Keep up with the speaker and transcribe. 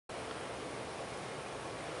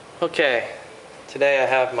Okay, today I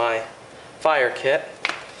have my fire kit,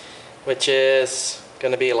 which is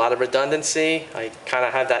going to be a lot of redundancy. I kind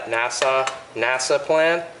of have that NASA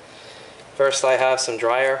plan. First I have some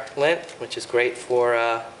dryer lint, which is great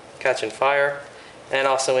for catching fire, and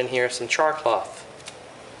also in here some char cloth.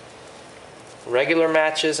 Regular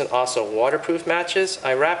matches and also waterproof matches.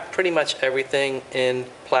 I wrap pretty much everything in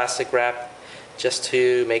plastic wrap just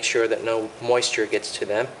to make sure that no moisture gets to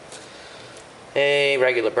them. A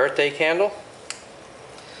regular birthday candle.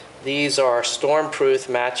 These are storm-proof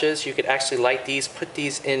matches. You could actually light these, put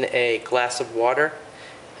these in a glass of water,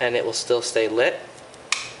 and it will still stay lit.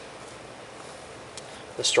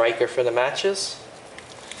 The striker for the matches.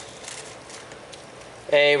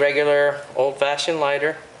 A regular old-fashioned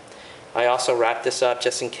lighter. I also wrap this up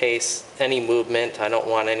just in case any movement. I don't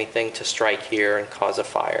want anything to strike here and cause a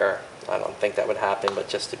fire. I don't think that would happen, but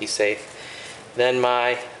just to be safe. Then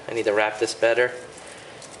I need to wrap this better.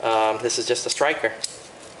 This is just a striker.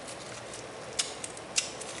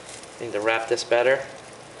 I need to wrap this better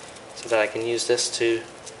so that I can use this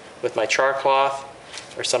with my char cloth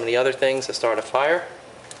or some of the other things to start a fire.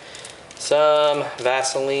 Some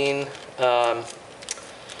Vaseline, cotton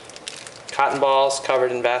balls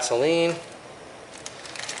covered in Vaseline.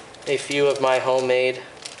 A few of my homemade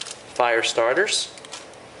fire starters.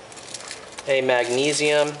 A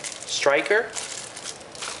magnesium striker.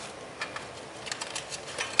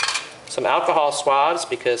 Some alcohol swabs,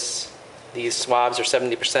 because these swabs are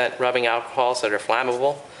 70% rubbing alcohols that are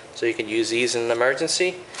flammable, so you can use these in an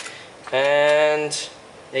emergency. And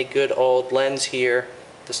a good old lens here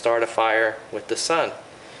to start a fire with the sun.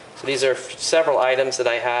 So these are several items that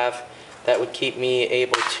I have that would keep me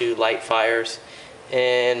able to light fires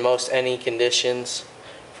in most any conditions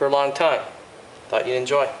for a long time. Thought you'd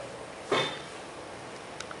enjoy.